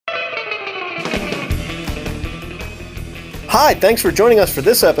Hi, thanks for joining us for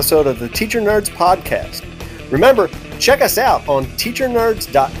this episode of the Teacher Nerds Podcast. Remember, check us out on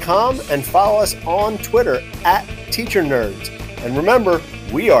teachernerds.com and follow us on Twitter at teachernerds. And remember,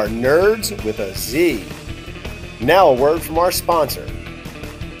 we are nerds with a Z. Now a word from our sponsor.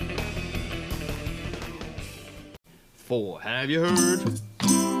 For have you heard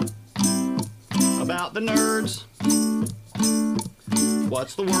about the nerds?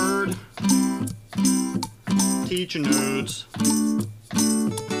 What's the word? Teacher nerds.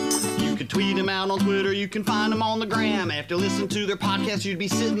 You can tweet them out on Twitter, you can find them on the gram. After listening to their podcast, you'd be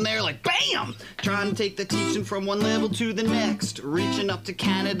sitting there like, BAM! Trying to take the teaching from one level to the next, reaching up to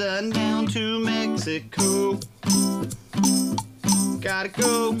Canada and down to Mexico. Gotta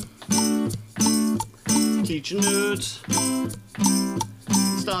go. Teacher nerds.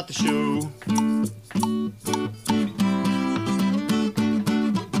 Start the show.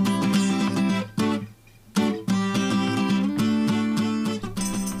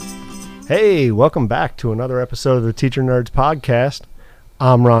 Hey, welcome back to another episode of the Teacher Nerds Podcast.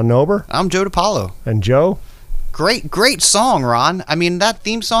 I'm Ron Nober. I'm Joe DiPaolo. And Joe? Great song, Ron. I mean, that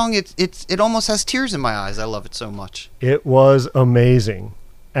theme song, it almost has tears in my eyes. I love it so much. It was amazing.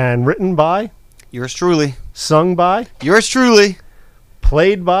 And written by? Yours truly. Sung by? Yours truly.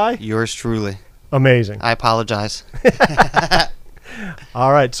 Played by? Yours truly. Amazing. I apologize.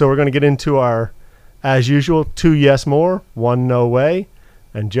 All right, so we're going to get into our, as usual, 2 yes more, 1 no way.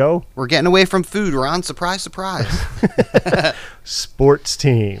 And Joe? We're getting away from food, Ron. Surprise, surprise. Sports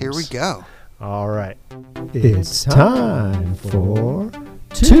teams. Here we go. All right. It's time for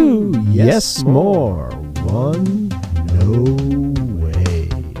 2 yes more, 1 no way.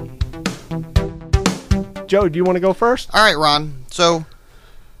 Joe, do you want to go first? All right, Ron. So,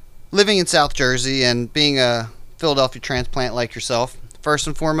 living in South Jersey and being a Philadelphia transplant like yourself, first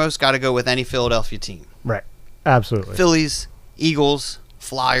and foremost, got to go with any Philadelphia team. Right. Absolutely. Phillies, Eagles,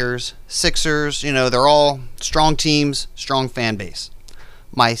 Flyers, Sixers, they're all strong teams, strong fan base.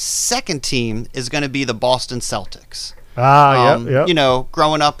 My second team is going to be the Boston Celtics. Yep.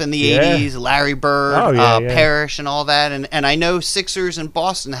 Growing up in the 80s, Larry Bird, Parrish, and all that. And I know Sixers and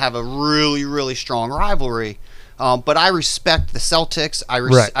Boston have a really, really strong rivalry. But I respect the Celtics. I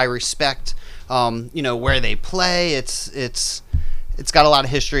respect, where they play. It's got a lot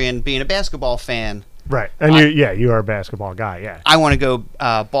of history. And being a basketball fan, right. And you are a basketball guy, yeah. I want to go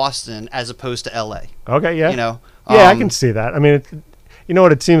Boston as opposed to L.A. Okay, yeah. I can see that. I mean, you know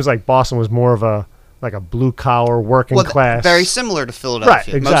what? It seems like Boston was more of a blue-collar, working class. Very similar to Philadelphia, right,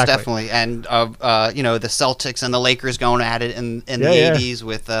 exactly. Most definitely. And, the Celtics and the Lakers going at it in the 80s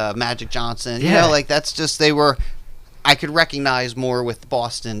with Magic Johnson. That's just, I could recognize more with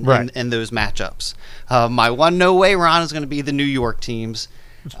Boston in those matchups. My one no way, Ron, is going to be the New York teams.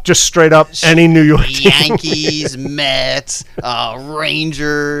 Just straight up any New York team. Yankees, Mets,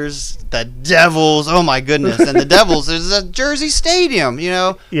 Rangers, the Devils. Oh my goodness! And the Devils is a Jersey Stadium,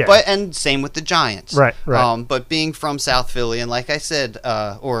 Yeah. But and same with the Giants. Right. But being from South Philly, and like I said,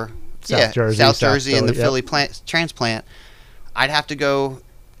 South Jersey, and the Philly transplant, I'd have to go.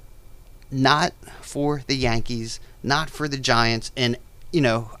 Not for the Yankees, not for the Giants, and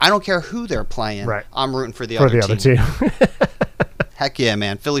I don't care who they're playing. Right. I'm rooting for the other team. Heck yeah,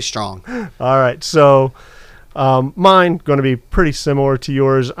 man. Philly strong. All right. So mine going to be pretty similar to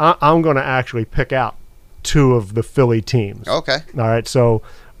yours. I'm going to actually pick out 2 of the Philly teams. Okay. All right. So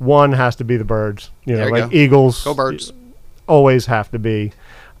one has to be the Birds. Go. Eagles. Go Birds. Always have to be.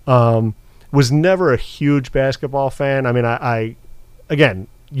 Was never a huge basketball fan. I mean, I again,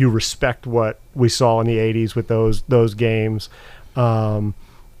 you respect what we saw in the 80s with those games.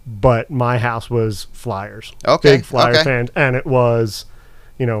 But my house was Flyers. Okay. Big Flyer fans. And it was,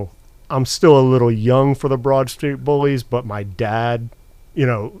 I'm still a little young for the Broad Street Bullies, but my dad,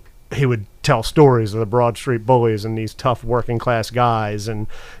 he would tell stories of the Broad Street Bullies and these tough working class guys and,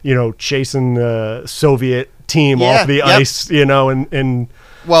 chasing the Soviet team off the ice, and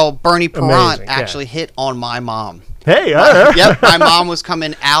well, Bernie Perrant actually hit on my mom. Hey, yep, my mom was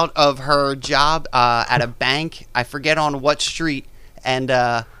coming out of her job at a bank. I forget on what street.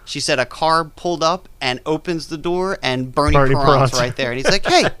 And she said a car pulled up and opens the door, and Bernie Perrant's right there. And he's like,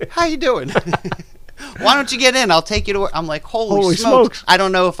 hey, how you doing? Why don't you get in? I'll take you to work. I'm like, holy smokes. I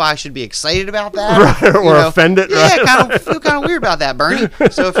don't know if I should be excited about that. Right, or offended. Yeah, feel kind of weird about that, Bernie.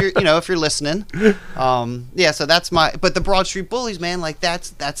 So if you're listening, so that's but the Broad Street Bullies, man, like that's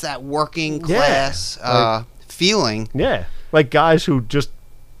that working class feeling. Yeah, like guys who just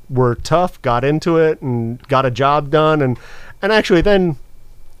were tough, got into it, and got a job done, and actually then,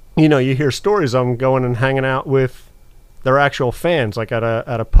 you hear stories of them going and hanging out with there were actual fans, like at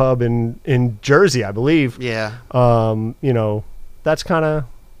a pub in Jersey, I believe. Yeah. You know, that's kind of,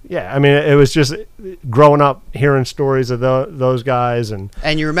 yeah. I mean, it was just growing up hearing stories of those guys, and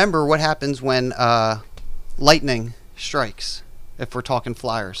you remember what happens when lightning strikes? If we're talking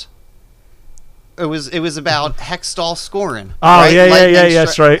Flyers, it was about Hextall scoring. Oh, right? yeah,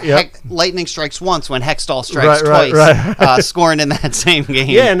 that's right. Yep. Lightning strikes once when Hextall strikes Right. twice, scoring in that same game.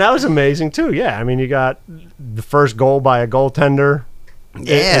 Yeah, and that was amazing too. Yeah, I mean, you got the first goal by a goaltender.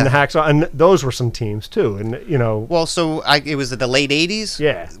 Yeah. And the Hacksaw, and those were some teams too, and you know. Well, so it was the late '80s.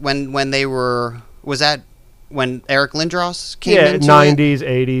 Yeah. When they were, was that when Eric Lindros came into '90s,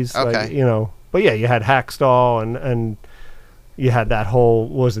 it? '80s. Okay. Like, you know, but yeah, you had Hackstall and you had that whole,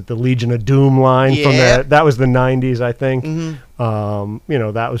 was it the Legion of Doom line from that was the '90s, I think. Mm-hmm. You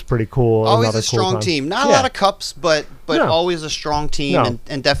know, that was pretty cool. Always Another a strong cool team. Not a lot of cups, but No. always a strong team No.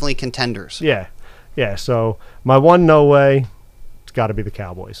 and definitely contenders. Yeah. So my one no way, it's got to be the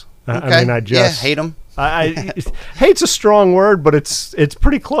Cowboys. Okay. I mean, I just hate them. I hate's a strong word, but it's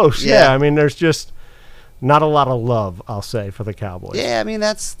pretty close. Yeah. I mean, there's just not a lot of love, I'll say, for the Cowboys. Yeah, I mean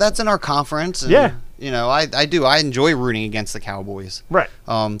that's in our conference. And, Yeah. You know, I enjoy rooting against the Cowboys. Right.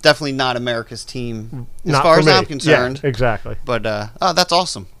 Definitely not America's team as Not far for as me. I'm concerned. Yeah, exactly. But that's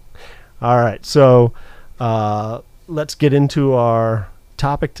awesome. All right. So let's get into our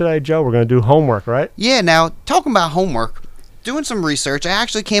topic today, Joe. We're going to do homework, right? Yeah. Now talking about homework, doing some research, I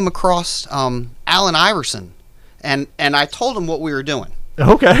actually came across Allen Iverson, and I told him what we were doing,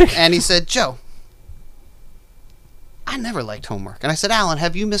 Okay. and he said, "Joe, I never liked homework." And I said, "Allen,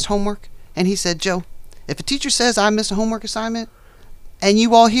 have you missed homework?" And he said, "Joe, if a teacher says I missed a homework assignment and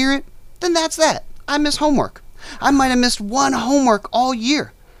you all hear it, then that's that. I miss homework. I might have missed one homework all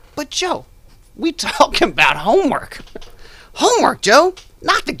year. But Joe, we talking about homework. Homework, Joe,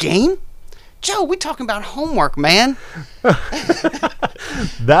 not the game. Joe, we talking about homework, man."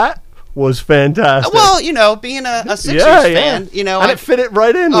 That was fantastic. Well, you know, being a Sixers fan, you know, and it fit it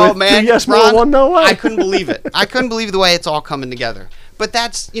right in. Oh with man, two yes, Ron, no, one no way. I couldn't believe it. I couldn't believe the way it's all coming together. But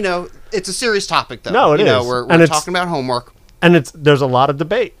that's, you know, it's a serious topic, though. No, it you know, is. we're And it's- talking about homework. And there's a lot of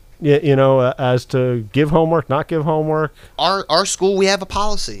debate, you know, as to give homework, not give homework. Our school, we have a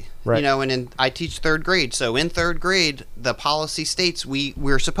policy, Right. you know, and I teach third grade. So in third grade, the policy states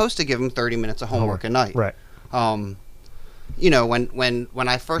we're supposed to give them 30 minutes of homework a night. Right. You know, when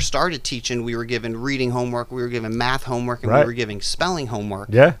I first started teaching, we were given reading homework, we were given math homework, and Right. we were giving spelling homework.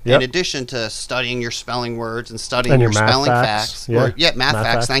 Yeah, yep. In addition to studying your spelling words and studying And your your math spelling facts. facts. Yeah. Math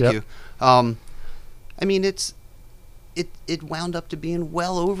facts. Thank yep. you. I mean, it wound up to being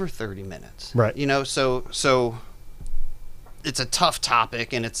well over 30 minutes. Right. You know, so it's a tough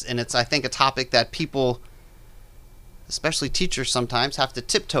topic, and it's I think a topic that people, especially teachers, sometimes have to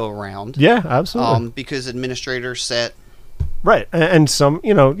tiptoe around. Yeah, absolutely. Because administrators set. Right. And some,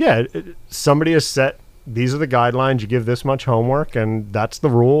 you know, somebody has set, these are the guidelines, you give this much homework, and that's the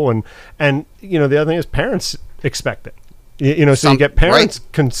rule. And you know, the other thing is parents expect it. You know, so you get parents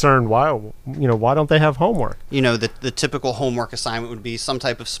concerned, why don't they have homework? You know, the typical homework assignment would be some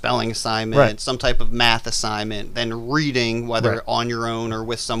type of spelling assignment, Right. some type of math assignment, then reading, whether Right. on your own or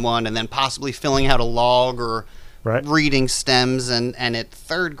with someone, and then possibly filling out a log or Right. reading stems. And at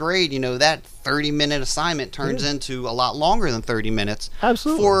third grade, you know, that 30-minute assignment turns into a lot longer than 30 minutes.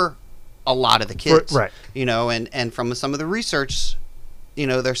 Absolutely. For a lot of the kids. Right. You know, and from some of the research, you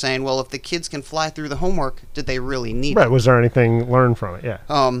know, they're saying, well, if the kids can fly through the homework, did they really need it? Right. Was there anything learned from it? Yeah.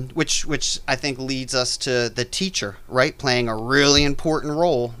 Which I think leads us to the teacher, right, playing a really important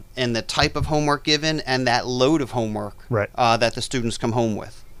role in the type of homework given and that load of homework Right. That the students come home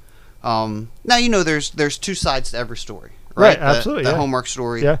with. Now, you know, there's two sides to every story, right? Absolutely. The yeah. homework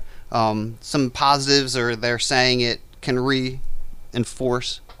story. Yeah. Some positives are they're saying it can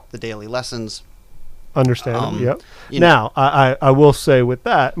reinforce the daily lessons. Understandable. Yep. you know- Now, I will say with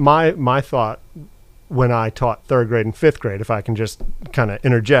that, my thought when I taught third grade and fifth grade, if I can just kind of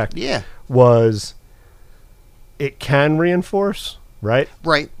interject, Yeah. was it can reinforce, right?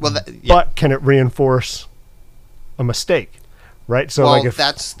 Right. Well, But can it reinforce a mistake, right? So well, like if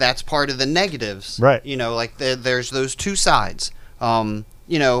that's part of the negatives, Right. You know, like there's those two sides.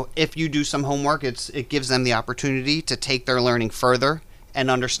 You know, if you do some homework, it gives them the opportunity to take their learning further and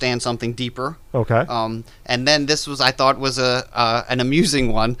understand something deeper. okay, And then this was, I thought, was an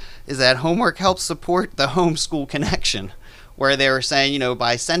amusing one, is that homework helps support the homeschool connection, where they were saying, you know,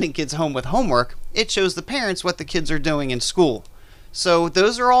 by sending kids home with homework, it shows the parents what the kids are doing in school. So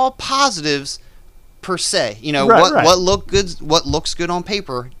those are all positives per se. You know, Right. what looks good on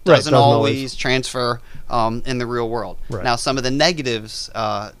paper doesn't always transfer in the real world. Right. Now, some of the negatives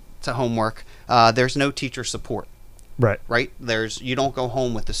to homework, there's no teacher support. Right? You don't go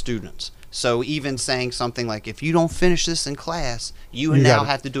home with the students. So even saying something like, if you don't finish this in class, you now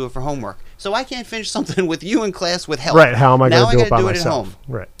have to do it for homework. So I can't finish something with you in class with help. Right. How am I going to do it by myself? It at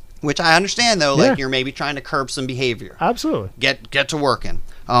home. Right. Which I understand, though, like you're maybe trying to curb some behavior. Absolutely. Get to working.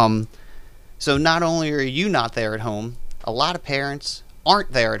 So not only are you not there at home, a lot of parents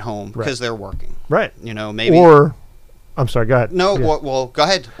aren't there at home because they're working. Right. You know, maybe. Or, I'm sorry, go ahead. No, well, go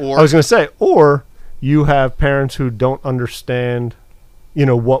ahead. Or I was going to say, or you have parents who don't understand, you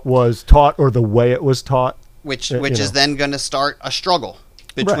know, what was taught or the way it was taught. Which is then going to start a struggle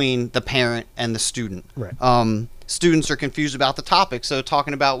between the parent and the student. Right. Students are confused about the topic, so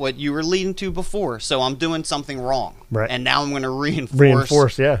talking about what you were leading to before. So I'm doing something wrong. Right. And now I'm going to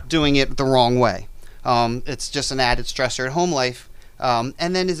reinforce doing it the wrong way. It's just an added stressor at home life. And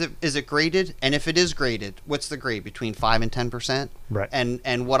then is it graded? And if it is graded, what's the grade? Between 5 and 10%? Right.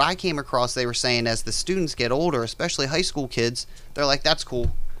 And what I came across, they were saying as the students get older, especially high school kids, they're like, that's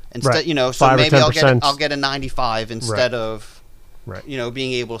cool. Instead, you know, so maybe I'll get a 95 instead of you know,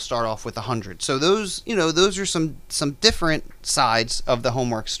 being able to start off with 100. So those are some different sides of the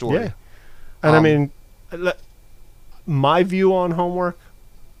homework story. Yeah. And I mean, my view on homework,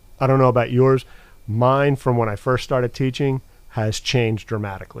 I don't know about yours, mine from when I first started teaching has changed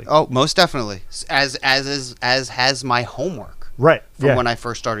dramatically. Oh, most definitely. As has my homework. Right. From when I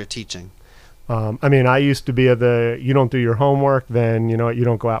first started teaching. I mean, I used to be you don't do your homework, then, you know, you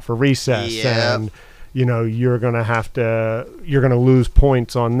don't go out for recess, and, you know, you're going to lose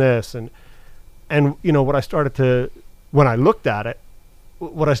points on this. And, you know, when I looked at it,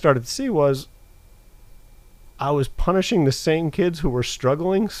 what I started to see was I was punishing the same kids who were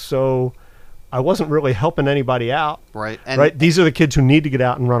struggling. So I wasn't really helping anybody out. Right. Right. These are the kids who need to get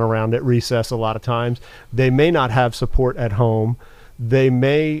out and run around at recess a lot of times. They may not have support at home. They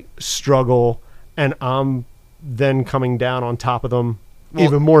may struggle, and I'm then coming down on top of them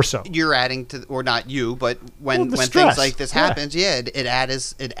even more so. You're adding to, or not you, but when stress. things like this happens, it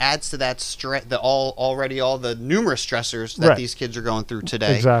adds to that stress, all the numerous stressors that these kids are going through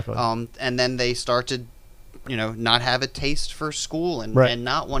today. Exactly. And then they start to, you know, not have a taste for school and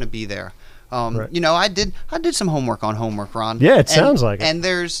not want to be there. You know, I did some homework on homework, Ron. Yeah, it sounds like it. And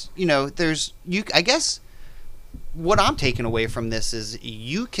I guess what I'm taking away from this is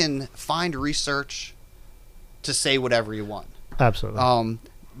you can find research to say whatever you want. Absolutely.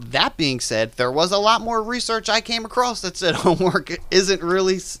 That being said, there was a lot more research I came across that said homework isn't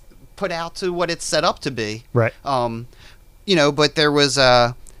really put out to what it's set up to be. Right. You know, but there was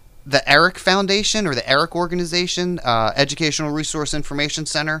the ERIC Foundation, or the ERIC organization, Educational Resource Information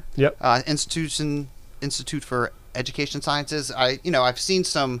Center. Yep. Institute for Education Sciences. I've seen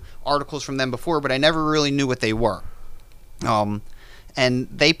some articles from them before, but I never really knew what they were. And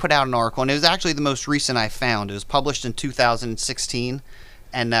they put out an article, and it was actually the most recent I found. It was published in 2016,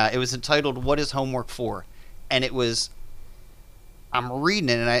 and it was entitled, "What is Homework For?" And I'm reading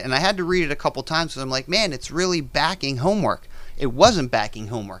it, and I had to read it a couple times because I'm like, man, it's really backing homework. It wasn't backing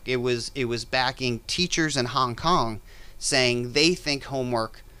homework. It was backing teachers in Hong Kong, saying they think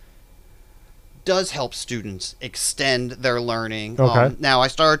homework does help students extend their learning. Okay. Now I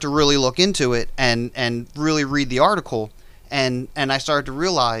started to really look into it and really read the article, and I started to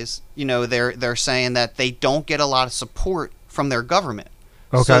realize, you know, they're saying that they don't get a lot of support from their government.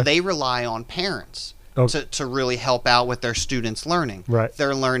 Okay. So they rely on parents to really help out with their students' learning. Right.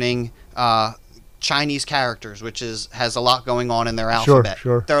 They're learning Chinese characters, which has a lot going on in their alphabet.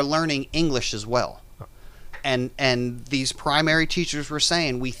 Sure. They're learning English as well. And these primary teachers were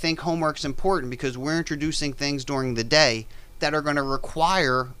saying, we think homework's important because we're introducing things during the day that are going to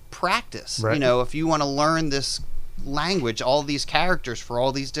require practice. Right. You know, if you want to learn this language, all these characters for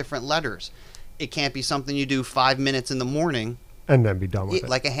all these different letters, it can't be something you do 5 minutes in the morning and then be done with it.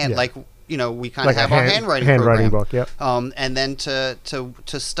 Like like, you know, we kind like of have our handwriting program. book. Yep. And then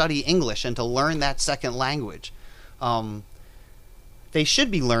to study English and to learn that second language. They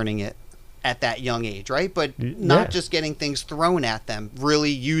should be learning it at that young age, right? But not just getting things thrown at them,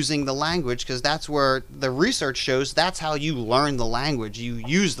 really using the language, because that's where the research shows that's how you learn the language. You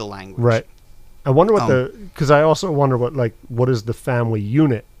use the language. Right. I wonder because I also wonder what is the family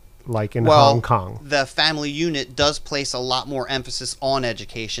unit like in Hong Kong? The family unit does place a lot more emphasis on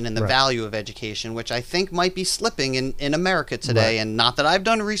education and the value of education, which I think might be slipping in America today. And not that I've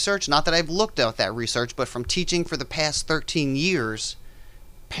done research, not that I've looked at that research, but from teaching for the past 13 years,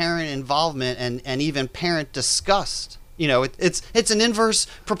 parent involvement and even parent disgust, you know, it's an inverse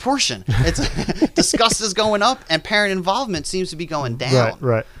proportion. It's disgust is going up and parent involvement seems to be going down.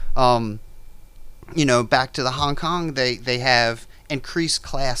 Right. You know, back to the Hong Kong, they have increased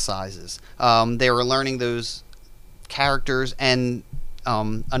class sizes. They were learning those characters and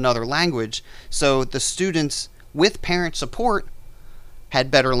another language. So the students with parent support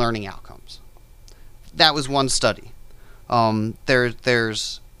had better learning outcomes. That was one study.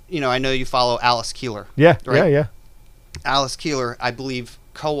 There's I know you follow Alice Keeler. Yeah, right? yeah. Alice Keeler, I believe,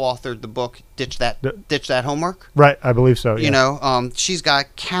 co-authored the book Ditch That Homework. Right, I believe so. Yeah. She's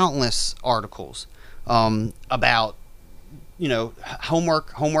got countless articles about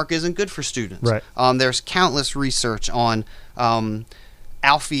homework isn't good for students. Right. There's countless research on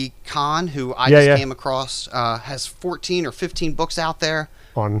Alfie Kahn, who I just came across, has 14 or 15 books out there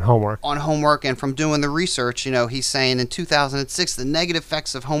on homework. And from doing the research, he's saying in 2006 the negative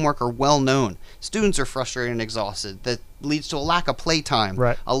effects of homework are well known. Students are frustrated and exhausted. That leads to a lack of playtime,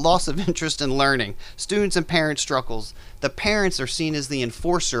 right. a loss of interest in learning. Students and parents struggles. The parents are seen as the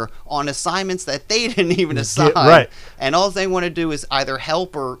enforcer on assignments that they didn't even assign. Right. And all they want to do is either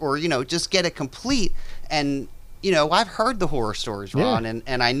help or just get it complete. And I've heard the horror stories, Ron,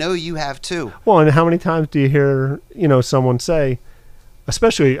 and I know you have too. Well, and how many times do you hear someone say,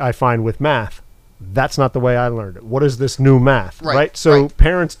 especially I find with math, that's not the way I learned it. What is this new math? Right? So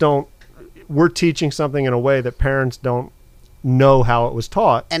parents we're teaching something in a way that parents don't know how it was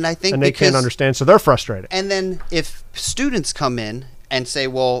taught. And I think they can't understand, so they're frustrated. And then if students come in and say,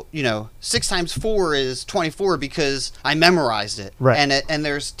 well, 6 times 4 is 24 because I memorized it. Right. And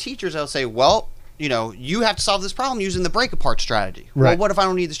there's teachers that'll say, well, you have to solve this problem using the break apart strategy. Right. Well, what if I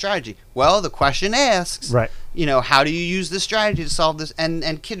don't need the strategy? Well, the question asks, right. How do you use this strategy to solve this?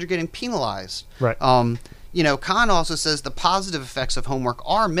 And kids are getting penalized. Right. Kahn also says the positive effects of homework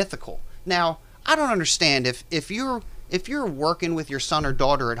are mythical. Now, I don't understand if you're working with your son or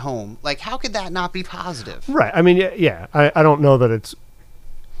daughter at home, like how could that not be positive? Right. I mean, yeah. I don't know that it's.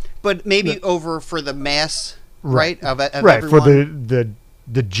 But maybe over for the mass, right? Of right. Everyone. For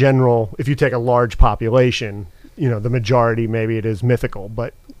the general, if you take a large population, the majority, maybe it is mythical,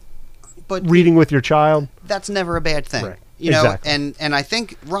 but reading with your child, that's never a bad thing. Right. Exactly. And I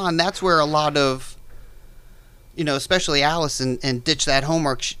think, Ron, that's where a lot of, especially Alice and Ditch That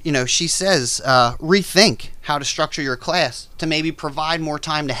Homework, she says, rethink how to structure your class to maybe provide more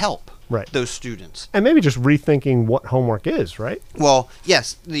time to help those students. And maybe just rethinking what homework is, right? Well,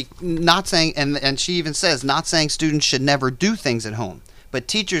 yes, not saying, and she even says, not saying students should never do things at home, but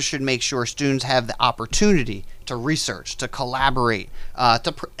teachers should make sure students have the opportunity to research, to collaborate,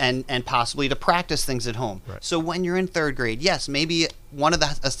 and possibly to practice things at home. Right. So when you're in 3rd grade, yes, maybe one of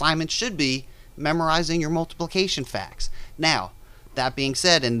the assignments should be memorizing your multiplication facts. Now, that being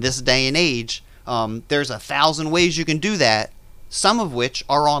said, in this day and age, there's 1,000 ways you can do that, some of which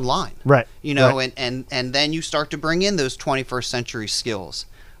are online. Right. Right. And then you start to bring in those 21st century skills.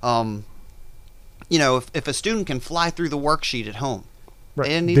 If a student can fly through the worksheet at home, they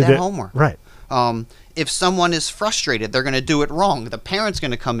didn't need that homework. Right. If someone is frustrated, they're going to do it wrong. The parent's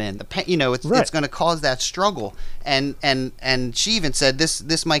going to come in. It's going to cause that struggle. And she even said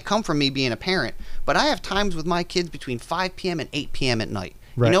this might come from me being a parent, but I have times with my kids between 5 p.m. and 8 p.m. at night.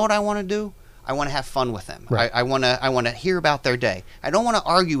 Right. You know what I want to do? I want to have fun with them. Right. I want to hear about their day. I don't want to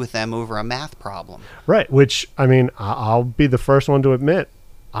argue with them over a math problem. Right. Which, I mean, I'll be the first one to admit,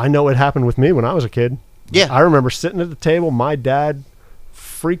 I know it happened with me when I was a kid. Yeah. I remember sitting at the table, my dad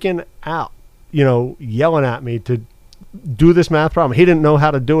freaking out, yelling at me to do this math problem. He didn't know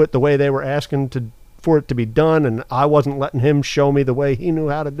how to do it the way they were asking for it to be done, and I wasn't letting him show me the way he knew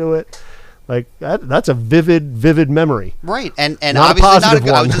how to do it. Like that's a vivid memory. Right. And not obviously a positive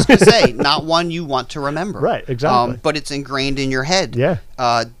one. I was just going to say, not one you want to remember. Right, exactly. But it's ingrained in your head. Yeah.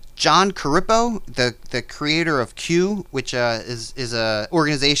 John Carippo, the creator of Q, which is a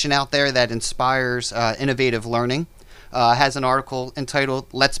organization out there that inspires innovative learning, has an article entitled,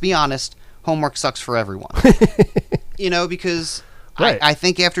 "Let's Be Honest, Homework Sucks for Everyone." Because right. I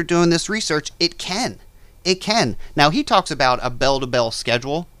think after doing this research, it can. Now, he talks about a bell-to-bell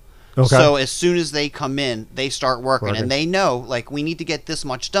schedule. Okay. So as soon as they come in, they start working. And they know, like, we need to get this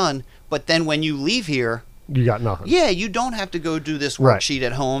much done. But then when you leave here, you got nothing. Yeah, you don't have to go do this worksheet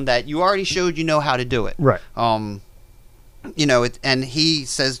at home that you already showed you know how to do it. Right. And he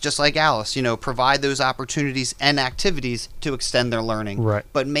says, just like Alice, provide those opportunities and activities to extend their learning. Right.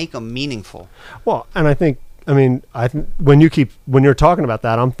 But make them meaningful. Well, and I think, when you're talking about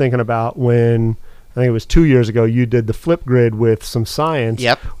that, I'm thinking about when, I think it was 2 years ago, you did the flip grid with some science.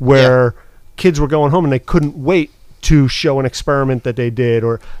 Yep. Where kids were going home and they couldn't wait to show an experiment that they did,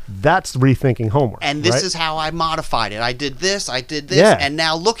 or that's rethinking homework. And this is how I modified it. I did this, and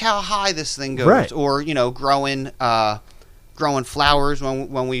now look how high this thing goes. Right. Or growing flowers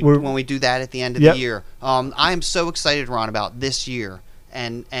when we do that at the end of the year. I am so excited, Ron, about this year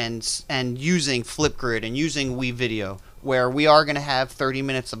and using Flipgrid and using WeVideo, where we are going to have 30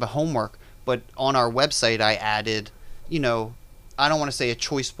 minutes of a homework, but on our website I added, I don't want to say a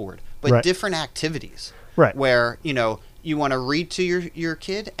choice board, but Right. different activities. Right. Where, you want to read to your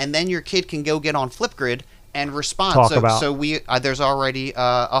kid, and then your kid can go get on Flipgrid and respond. Talk about. So we there's already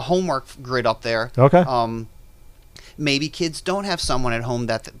a homework grid up there. Okay. Maybe kids don't have someone at home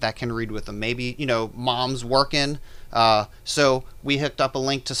that can read with them. Maybe, mom's working. So we hooked up a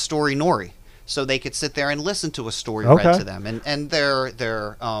link to Story Nori, so they could sit there and listen to a story read to them. And they're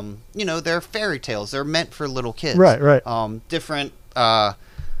fairy tales. They're meant for little kids. Right. Different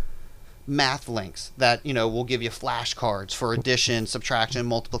math links that will give you flashcards for addition, subtraction,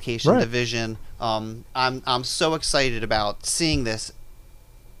 multiplication, Right. division. I'm so excited about seeing this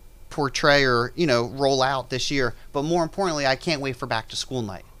portray or roll out this year, but more importantly, I can't wait for back to school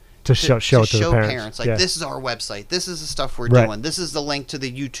night To show it to the parents. like, Yeah. this is our website, this is the stuff we're Right. doing, this is the link to the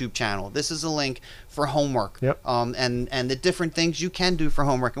YouTube channel, this is the link for homework. Yep. And the different things you can do for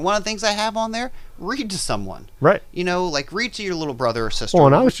homework. And one of the things I have on there, read to someone. Right. Like read to your little brother or sister. Well,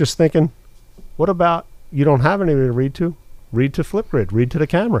 and I was just thinking, what about you don't have anybody to read to? Read to Flipgrid. Read to the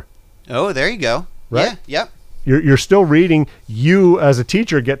camera. Oh, there you go. Right? Yeah. Yep. You're still reading. You as a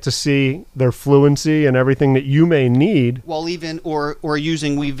teacher get to see their fluency and everything that you may need. Well, even or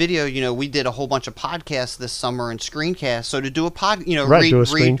using WeVideo, we did a whole bunch of podcasts this summer and screencasts. So to do a Right, do a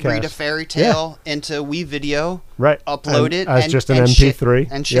read screencast. a fairy tale into WeVideo, Right. upload And it as and, just an and MP3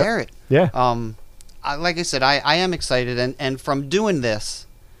 and share it. Yeah. Like I said, I am excited, and from doing this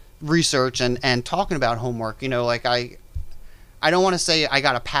research and talking about homework, like I don't want to say I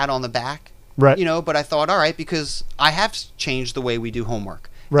got a pat on the back. Right. But I thought, all right, because I have changed the way we do homework.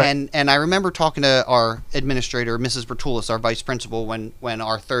 Right. And I remember talking to our administrator, Mrs. Bertulis, our vice principal, when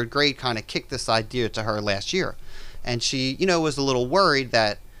our third grade kind of kicked this idea to her last year. And she, was a little worried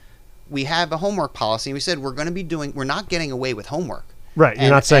that we have a homework policy, and we said we're not getting away with homework. Right. You're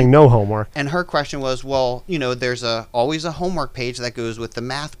not saying no homework. And her question was, well, there's always a homework page that goes with the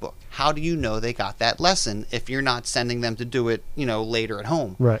math book. How do you know they got that lesson if you're not sending them to do it, later at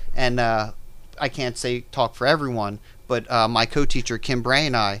home? Right. And I can't talk for everyone, but my co-teacher Kim Bray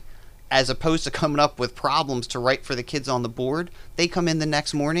and I, as opposed to coming up with problems to write for the kids on the board, they come in the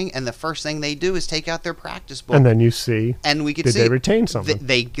next morning and the first thing they do is take out their practice book. And then you see, and we could did see they retain something?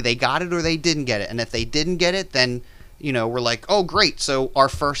 They got it or they didn't get it. And if they didn't get it, then we're like, oh great, so our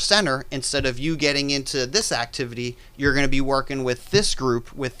first center, instead of you getting into this activity, you're going to be working with this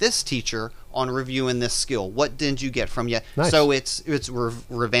group, with this teacher, on reviewing this skill. What didn't you get from you? Nice. So it's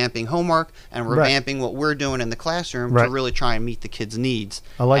revamping homework and revamping what we're doing in the classroom to really try and meet the kids' needs.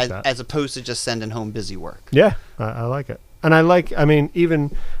 I like that. As opposed to just sending home busy work. Yeah, I like it. And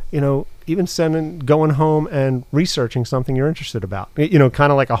even going home and researching something you're interested about,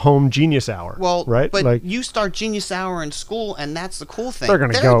 kind of like a home genius hour. Well, right? But you start genius hour in school, and that's the cool thing. They're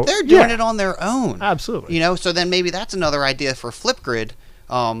going to go. They're doing it on their own. Absolutely. So then maybe that's another idea for Flipgrid.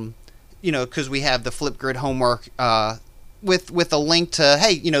 Because we have the Flipgrid homework with a link to,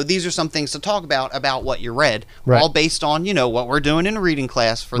 hey, these are some things to talk about what you read, all based on, what we're doing in a reading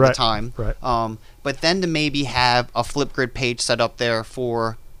class for the time. Right. But then to maybe have a Flipgrid page set up there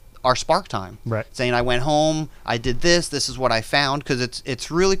for our Spark Time. Right. Saying, I went home, I did this is what I found, because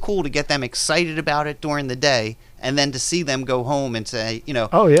it's really cool to get them excited about it during the day, and then to see them go home and say,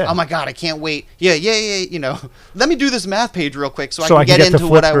 oh yeah, oh my God, I can't wait. Yeah. Let me do this math page real quick so I can get into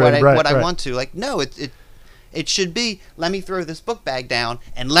what I want to. Like, no, it should be, let me throw this book bag down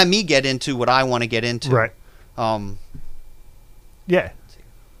and let me get into what I want to get into. Right. Yeah.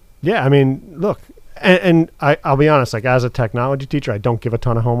 Yeah. I mean, look, and I'll be honest, like as a technology teacher, I don't give a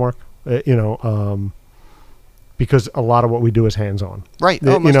ton of homework, because a lot of what we do is hands-on. Right.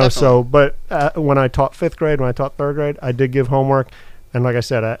 Most definitely. So, but when I taught fifth grade, when I taught third grade, I did give homework. And like I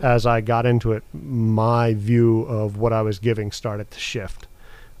said, as I got into it, my view of what I was giving started to shift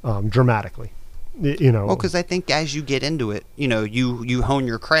dramatically. Well, because I think as you get into it, you hone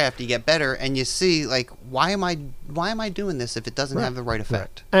your craft, you get better, and you see, like, why am I doing this if it doesn't have the right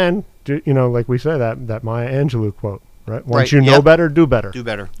effect? Right. And like we say, that Maya Angelou quote, right? Once you know better, do better. Do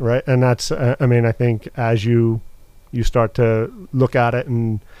better. Right. And that's, I think as you start to look at it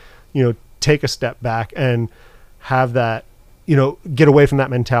and, take a step back and have that, get away from that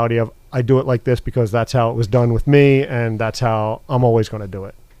mentality of, I do it like this because that's how it was done with me, and that's how I'm always going to do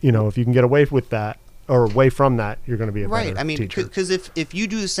it. If you can get away with that or away from that, you're going to be a better teacher. Because if you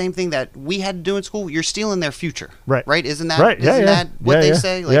do the same thing that we had to do in school, you're stealing their future. Right. Right. Isn't that right. Isn't that what they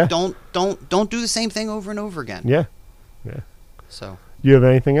say? Like, yeah. don't do the same thing over and over again. Yeah. Yeah. So. You have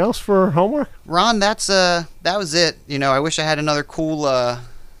anything else for homework? Ron, that was it. I wish I had another cool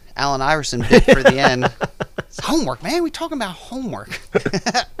Allen Iverson bit for the end. It's homework, man. We talking about homework.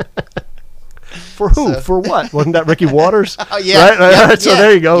 For who? For what? Wasn't that Ricky Waters? Oh, yeah. Right? Yep, So yeah,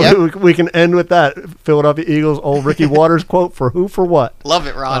 there you go. yep. We can end with that. Philadelphia Eagles old Ricky Waters quote, for who, for what? Love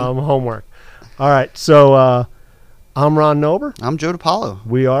it, Ron. Homework. All right. So I'm Ron Nober. I'm Joe DiPaolo.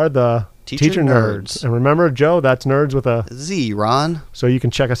 We are the Teacher Nerds. And remember, Joe, that's nerds with a Z, Ron. So you can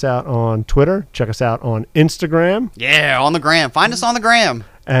check us out on Twitter. Check us out on Instagram. Yeah, on the gram. Find us on the gram.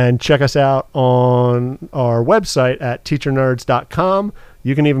 And check us out on our website at teachernerds.com.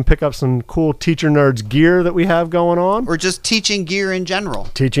 You can even pick up some cool Teacher Nerds gear that we have going on. Or just teaching gear in general.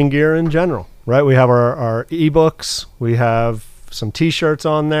 Teaching gear in general, right? We have our ebooks. We have some T-shirts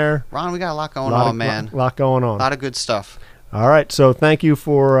on there. Ron, we got a lot going on, man. A lot going on. A lot of good stuff. All right, so thank you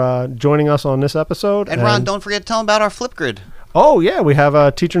for joining us on this episode. And Ron, don't forget to tell them about our Flipgrid. Oh, yeah, we have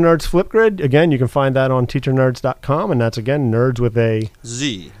a Teacher Nerds Flipgrid. Again, you can find that on teachernerds.com, and that's, again, nerds with a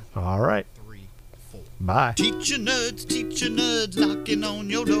Z. All right. Bye. Teacher nerds knocking on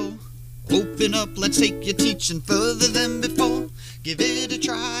your door. Open up, let's take your teaching further than before. Give it a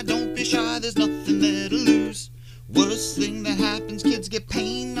try, don't be shy, there's nothing there to lose. Worst thing that happens, kids get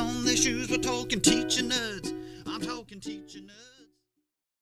pain on their shoes. We're talking teacher